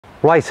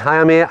Right, I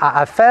am here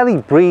at a fairly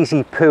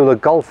breezy Pula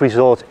Golf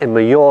Resort in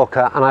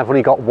Mallorca, and I've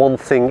only got one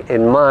thing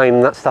in mind,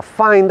 and that's to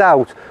find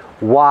out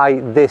why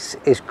this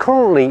is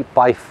currently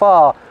by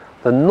far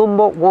the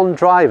 #1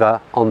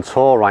 driver on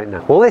tour right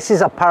now. Well, this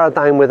is a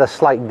Paradym with a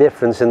slight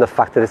difference in the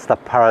fact that it's the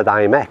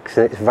Paradym X,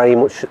 and it's very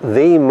much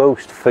the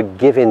most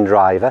forgiving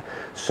driver,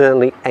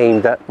 certainly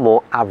aimed at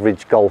more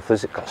average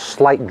golfers. It's got a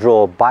slight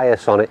draw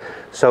bias on it,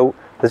 so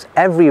there's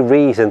every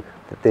reason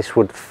that this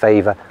would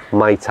favour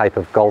my type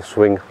of golf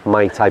swing,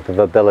 my type of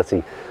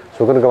ability. So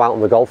we're going to go out on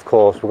the golf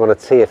course, we're going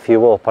to tee a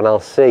few up, and I'll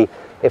see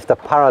if the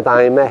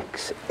Paradym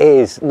X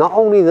is not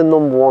only the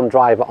 #1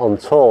 driver on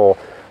tour,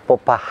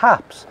 but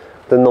perhaps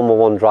the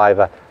 #1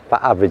 driver for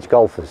average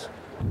golfers.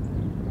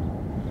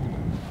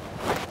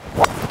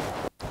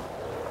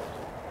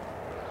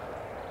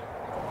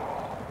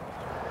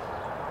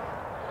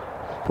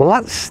 Well,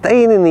 that's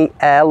staying in the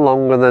air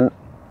longer than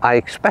I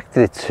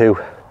expected it to.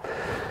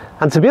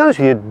 And to be honest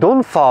with you,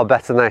 done far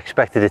better than I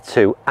expected it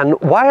to. And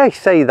why I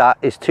say that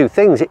is two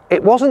things.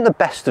 It wasn't the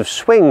best of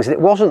swings, and it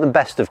wasn't the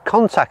best of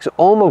contacts. It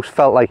almost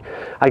felt like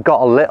I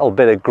got a little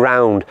bit of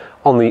ground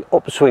on the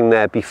upswing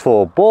there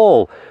before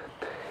ball.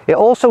 It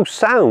also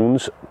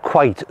sounds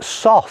quite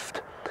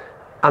soft,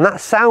 and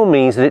that sound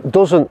means that it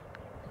doesn't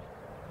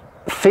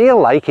feel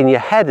like, in your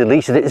head at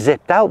least, that it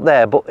zipped out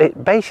there, but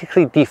it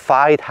basically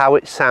defied how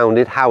it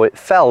sounded, how it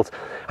felt,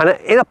 and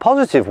in a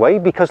positive way,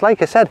 because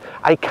like I said,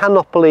 I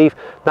cannot believe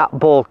that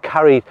ball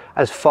carried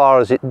as far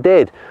as it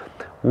did,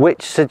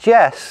 which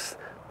suggests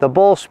the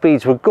ball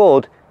speeds were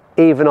good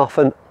even off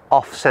an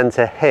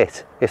off-centre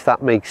hit, if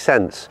that makes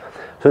sense.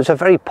 So it's a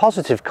very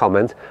positive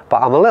comment,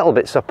 but I'm a little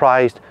bit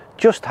surprised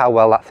just how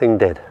well that thing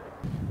did.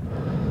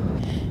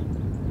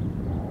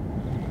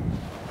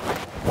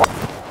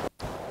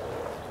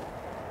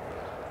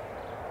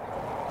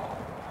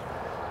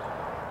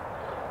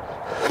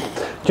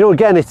 You know,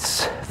 again,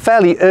 it's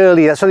fairly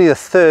early. That's only the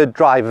third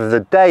drive of the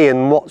day,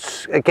 and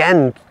what's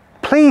again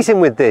pleasing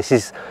with this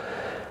is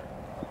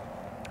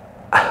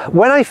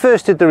when I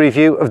first did the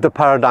review of the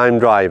Paradym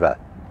driver,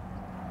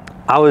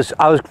 I was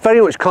very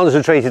much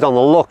concentrated on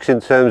the looks,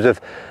 in terms of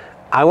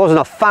I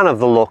wasn't a fan of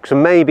the looks,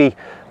 and maybe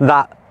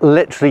that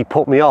literally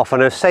put me off.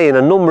 And I was saying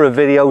a number of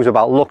videos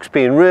about looks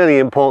being really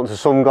important to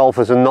some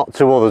golfers and not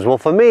to others. Well,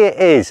 for me it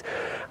is.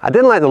 I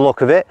didn't like the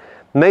look of it.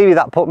 Maybe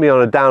that put me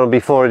on a down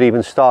before it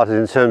even started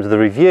in terms of the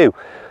review.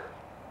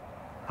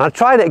 I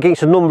tried it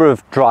against a number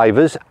of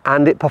drivers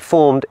and it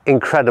performed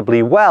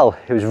incredibly well.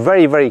 It was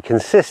very, very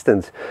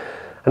consistent.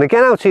 And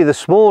again, out here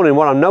this morning,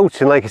 what I'm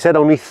noticing, like I said,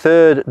 only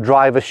third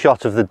driver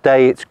shot of the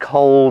day. It's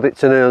cold,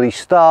 it's an early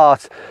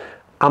start.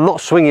 I'm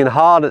not swinging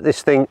hard at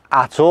this thing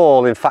at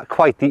all. In fact,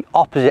 quite the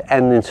opposite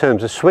end in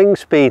terms of swing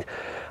speed.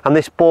 And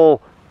this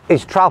ball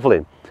is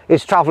traveling.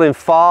 It's traveling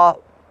far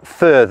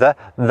further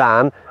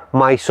than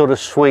my sort of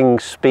swing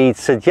speed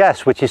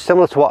suggests, which is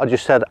similar to what I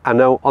just said, I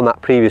know, on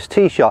that previous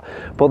tee shot.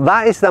 But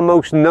that is the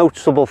most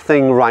noticeable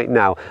thing right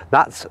now.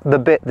 That's the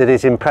bit that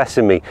is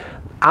impressing me.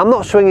 I'm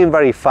not swinging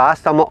very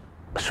fast, I'm not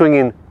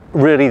swinging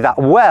really that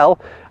well,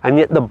 and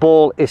yet the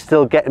ball is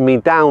still getting me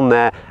down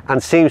there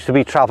and seems to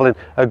be traveling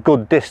a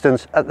good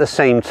distance at the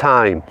same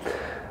time.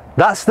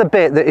 That's the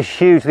bit that is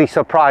hugely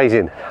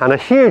surprising and a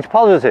huge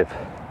positive.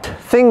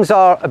 Things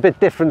are a bit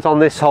different on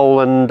this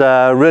hole, and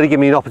really give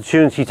me an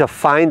opportunity to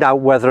find out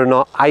whether or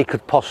not I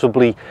could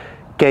possibly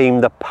game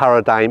the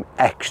Paradym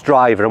X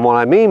driver. And what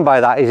I mean by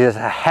that is it's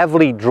a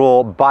heavily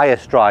draw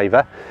bias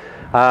driver.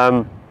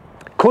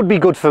 Could be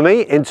good for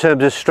me in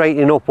terms of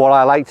straightening up what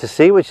I like to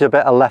see, which is a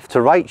bit of left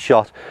to right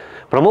shot.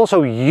 But I'm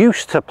also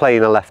used to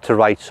playing a left to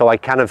right, so I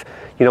kind of,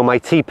 you know, my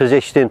tee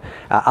positioning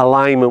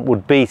alignment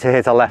would be to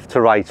hit a left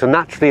to right. So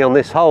naturally on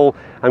this hole,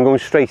 I'm going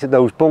straight at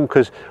those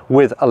bunkers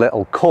with a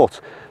little cut.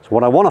 So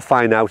what I want to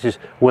find out is,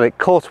 will it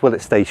cut, will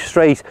it stay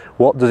straight?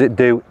 What does it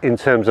do in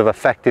terms of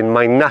affecting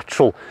my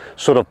natural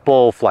sort of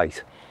ball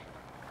flight?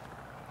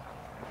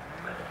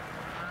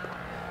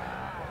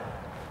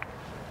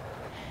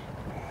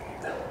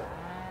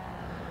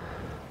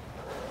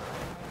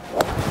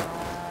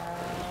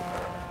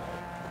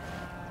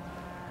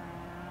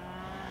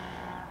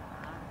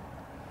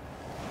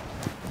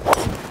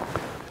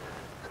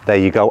 There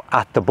you go,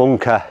 at the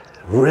bunker,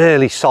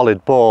 really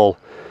solid ball.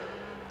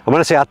 And when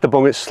I say at the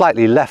bunker, it's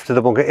slightly left of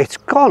the bunker. It's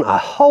gone a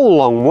whole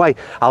long way.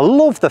 I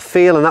love the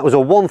feel, and that was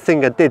the one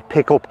thing I did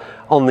pick up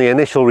on the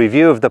initial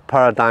review of the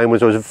Paradym,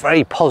 was I was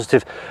very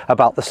positive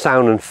about the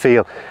sound and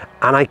feel.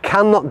 And I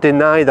cannot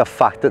deny the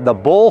fact that the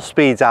ball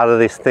speeds out of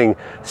this thing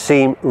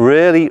seem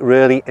really,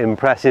 really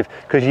impressive,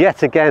 because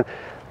yet again,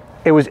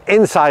 it was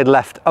inside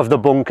left of the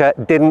bunker,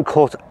 didn't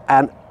cut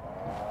an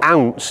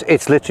ounce.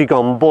 It's literally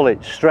gone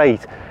bullet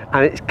straight,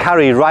 and it's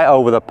carried right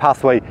over the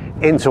pathway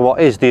into what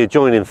is the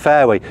adjoining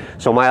fairway.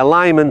 So my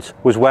alignment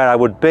was where I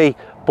would be.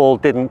 Ball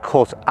didn't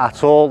cut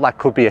at all. That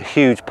could be a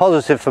huge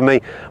positive for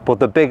me, but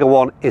the bigger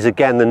one is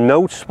again the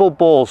noticeable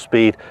ball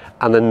speed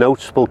and the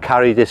noticeable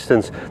carry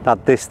distance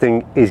that this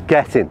thing is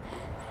getting.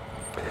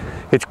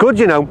 It's good,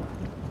 you know.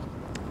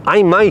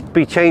 I might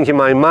be changing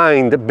my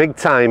mind big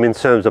time in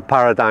terms of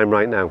Paradym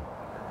right now.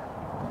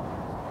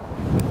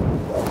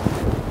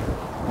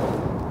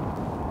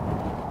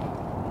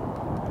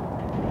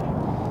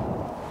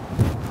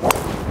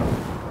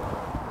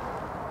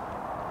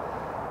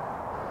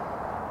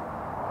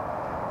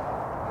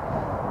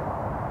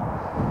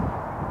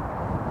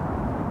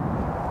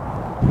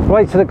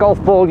 Right, so the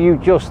golf ball you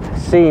just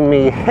seen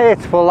me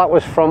hit, well, that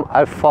was from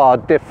a far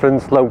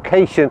different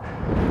location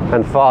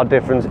and far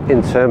different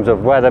in terms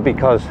of weather,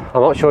 because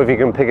I'm not sure if you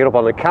can pick it up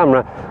on the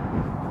camera.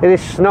 It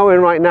is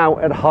snowing right now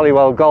at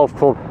Holywell Golf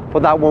Club,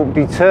 but that won't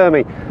deter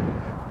me.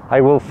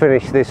 I will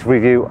finish this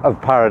review of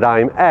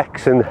Paradym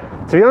X, and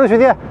to be honest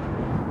with you,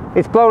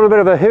 it's blowing a bit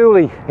of a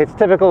hoolie. It's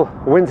typical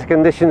winter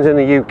conditions in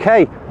the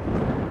UK,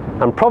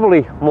 and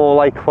probably more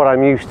like what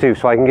I'm used to,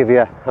 so I can give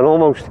you an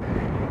almost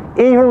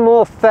even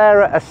more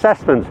fairer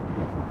assessment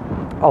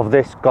of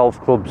this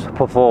golf club's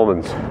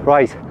performance.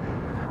 Right,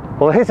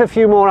 we'll hit a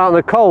few more out in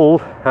the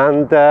cold,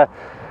 and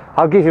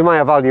I'll give you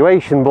my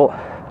evaluation, but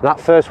that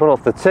first one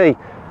off the tee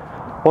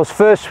was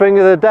first swing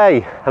of the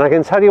day, and I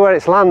can tell you where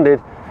it's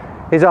landed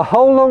is a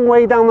whole long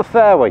way down the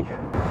fairway.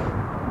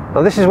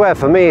 Now this is where,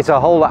 for me, it's a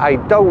hole that I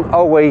don't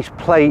always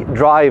play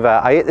driver.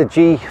 I hit the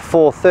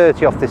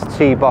G430 off this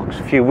tee box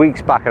a few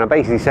weeks back, and I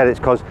basically said it's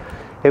because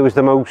it was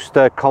the most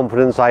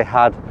confidence I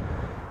had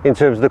in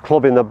terms of the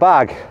club in the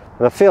bag,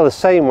 and I feel the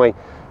same way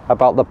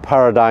about the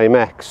Paradym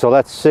X. So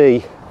let's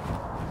see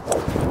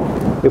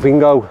if we can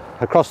go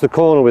across the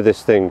corner with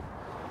this thing.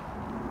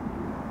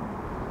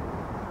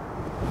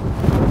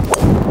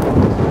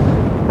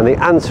 And the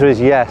answer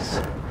is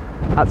yes.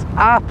 That's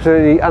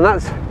absolutely, and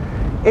that's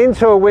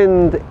into a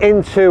wind,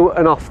 into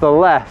and off the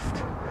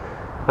left.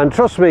 And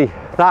trust me,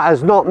 that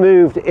has not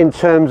moved in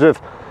terms of,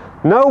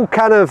 no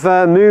kind of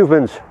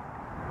movement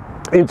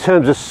in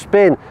terms of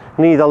spin,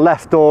 neither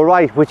left or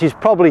right, which is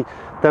probably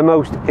the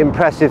most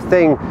impressive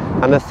thing,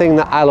 and the thing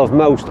that I love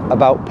most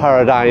about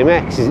Paradym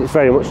X is it's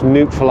very much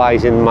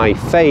neutralizing my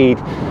fade,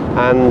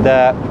 and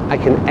I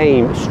can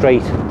aim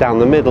straight down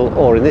the middle,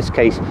 or in this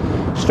case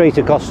straight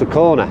across the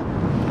corner.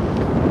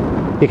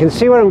 You can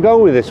see where I'm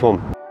going with this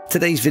one.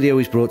 Today's video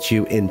is brought to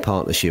you in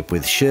partnership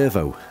with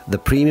Shervo, the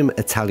premium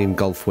Italian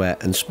golfwear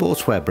and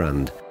sportswear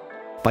brand.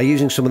 By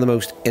using some of the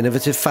most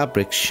innovative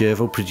fabrics,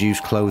 Shervo produce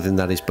clothing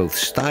that is both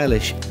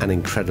stylish and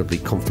incredibly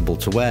comfortable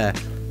to wear,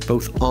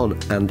 both on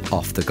and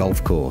off the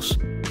golf course.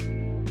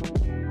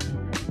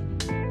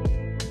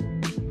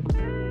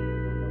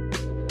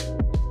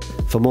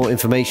 For more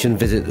information,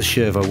 visit the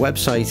Shervo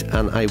website,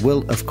 and I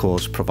will of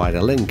course provide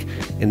a link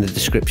in the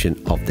description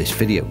of this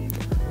video.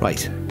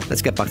 Right,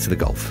 let's get back to the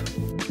golf.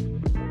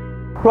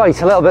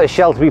 Right, a little bit of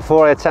shelter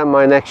before I attempt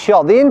my next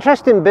shot. The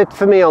interesting bit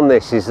for me on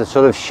this is the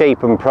sort of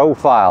shape and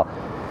profile.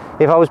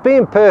 If I was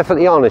being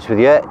perfectly honest with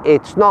you,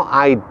 it's not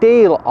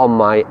ideal on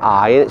my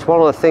eye, and it's one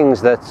of the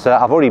things that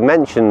I've already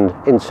mentioned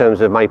in terms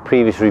of my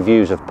previous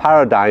reviews of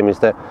Paradym, is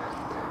that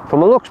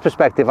from a looks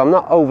perspective, I'm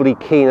not overly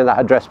keen at that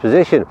address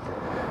position.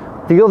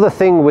 The other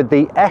thing with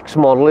the X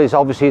model is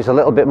obviously it's a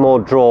little bit more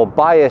draw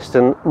biased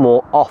and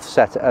more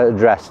offset at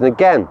address, and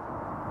again,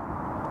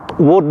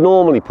 would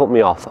normally put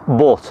me off,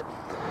 but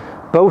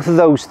both of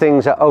those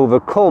things are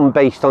overcome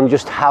based on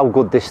just how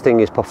good this thing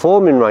is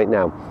performing right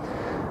now.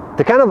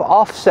 The kind of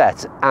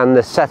offset and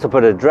the setup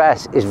at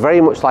address is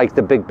very much like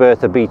the Big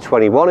Bertha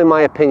B21 in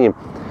my opinion,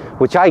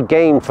 which I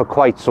gained for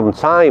quite some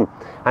time.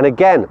 And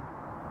again,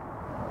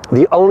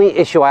 the only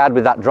issue I had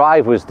with that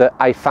drive was that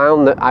I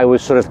found that I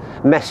was sort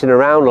of messing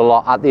around a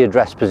lot at the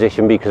address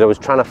position, because I was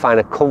trying to find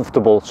a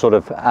comfortable sort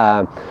of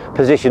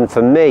position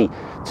for me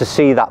to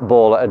see that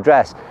ball at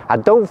address. I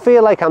don't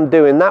feel like I'm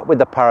doing that with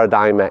the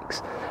Paradym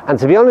X. And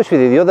to be honest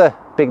with you, the other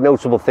big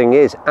notable thing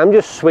is I'm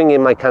just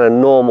swinging my kind of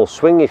normal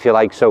swing, if you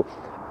like, so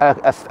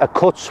a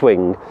cut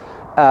swing,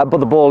 but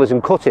the ball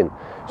isn't cutting.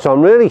 So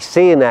I'm really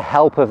seeing the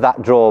help of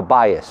that draw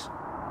bias.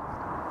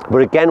 But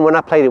again, when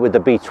I played it with the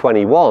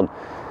B21,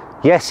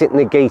 yes, it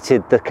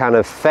negated the kind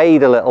of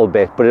fade a little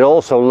bit, but it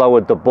also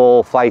lowered the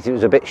ball flight. It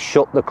was a bit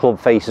shut the club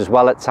face as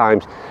well at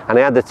times, and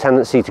I had the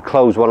tendency to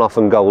close one off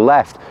and go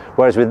left.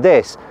 Whereas with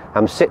this,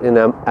 I'm sitting in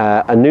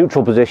a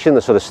neutral position,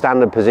 the sort of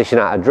standard position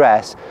at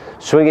address,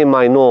 swinging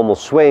my normal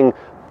swing,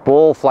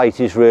 ball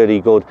flight is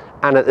really good,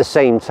 and at the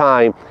same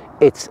time,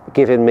 it's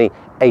giving me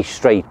a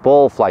straight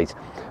ball flight.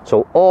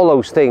 So all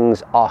those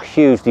things are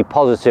hugely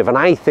positive, and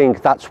I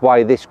think that's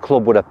why this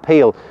club would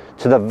appeal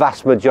to the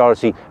vast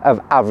majority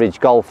of average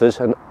golfers,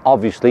 and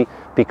obviously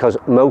because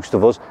most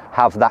of us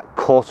have that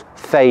cut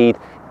fade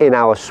in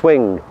our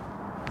swing.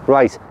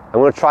 Right, I'm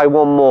going to try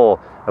one more,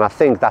 and I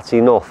think that's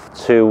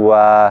enough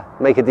to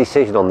make a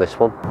decision on this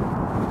one.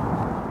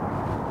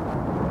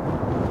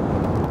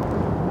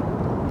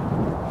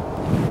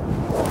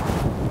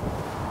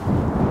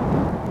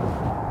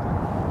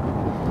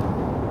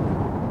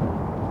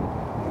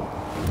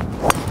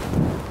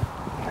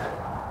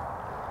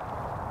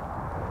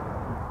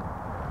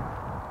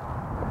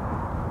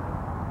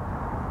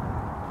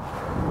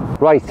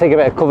 Right, take a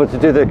bit of cover to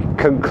do the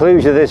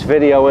conclusion of this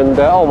video, and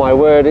oh my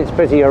word, it's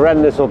pretty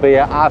horrendous up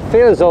here. I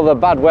feel as though the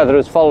bad weather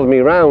has followed me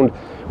around,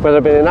 whether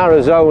I've been in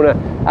Arizona,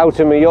 out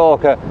in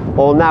Mallorca,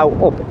 or now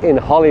up in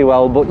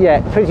Holywell. But yeah,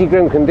 pretty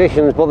grim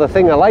conditions. But the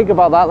thing I like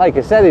about that, like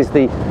I said, is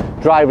the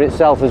driver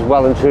itself has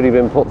well and truly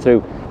been put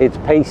through its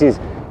paces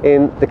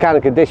in the kind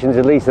of conditions,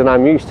 at least, that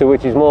I'm used to,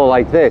 which is more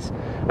like this.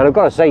 And I've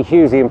got to say,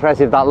 hugely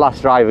impressive, that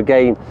last drive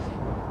again.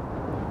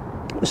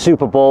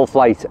 super ball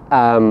flight.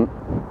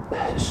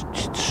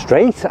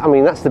 Straight, I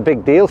mean, that's the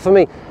big deal for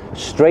me.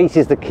 Straight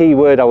is the key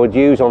word I would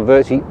use on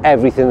virtually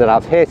everything that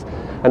I've hit.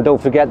 And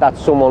don't forget that's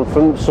someone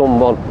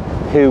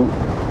who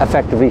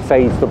effectively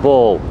fades the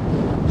ball.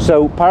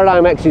 So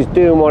Paradym X is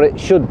doing what it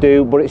should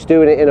do, but it's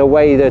doing it in a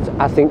way that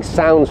I think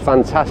sounds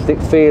fantastic,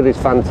 feel is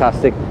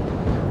fantastic.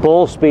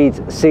 Ball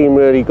speeds seem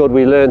really good.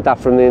 We learned that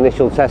from the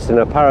initial testing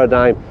of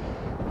Paradym.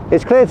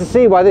 It's clear to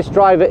see why this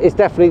driver is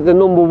definitely the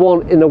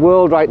 #1 in the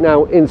world right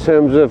now in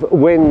terms of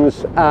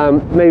wins.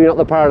 Maybe not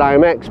the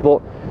Paradym X,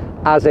 but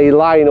as a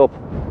lineup,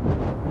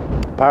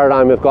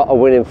 Paradym have got a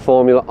winning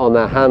formula on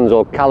their hands,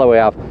 or Callaway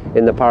have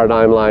in the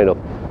Paradym lineup.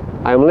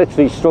 I am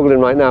literally struggling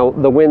right now.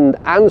 The wind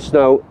and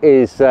snow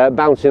is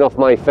bouncing off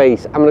my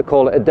face. I'm going to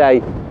call it a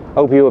day.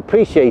 Hope you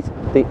appreciate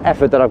the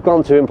effort that I've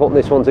gone to in putting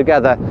this one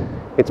together.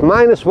 It's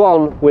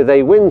 -1 with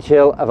a wind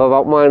chill of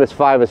about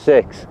 -5 or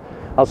 6.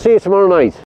 I'll see you tomorrow night.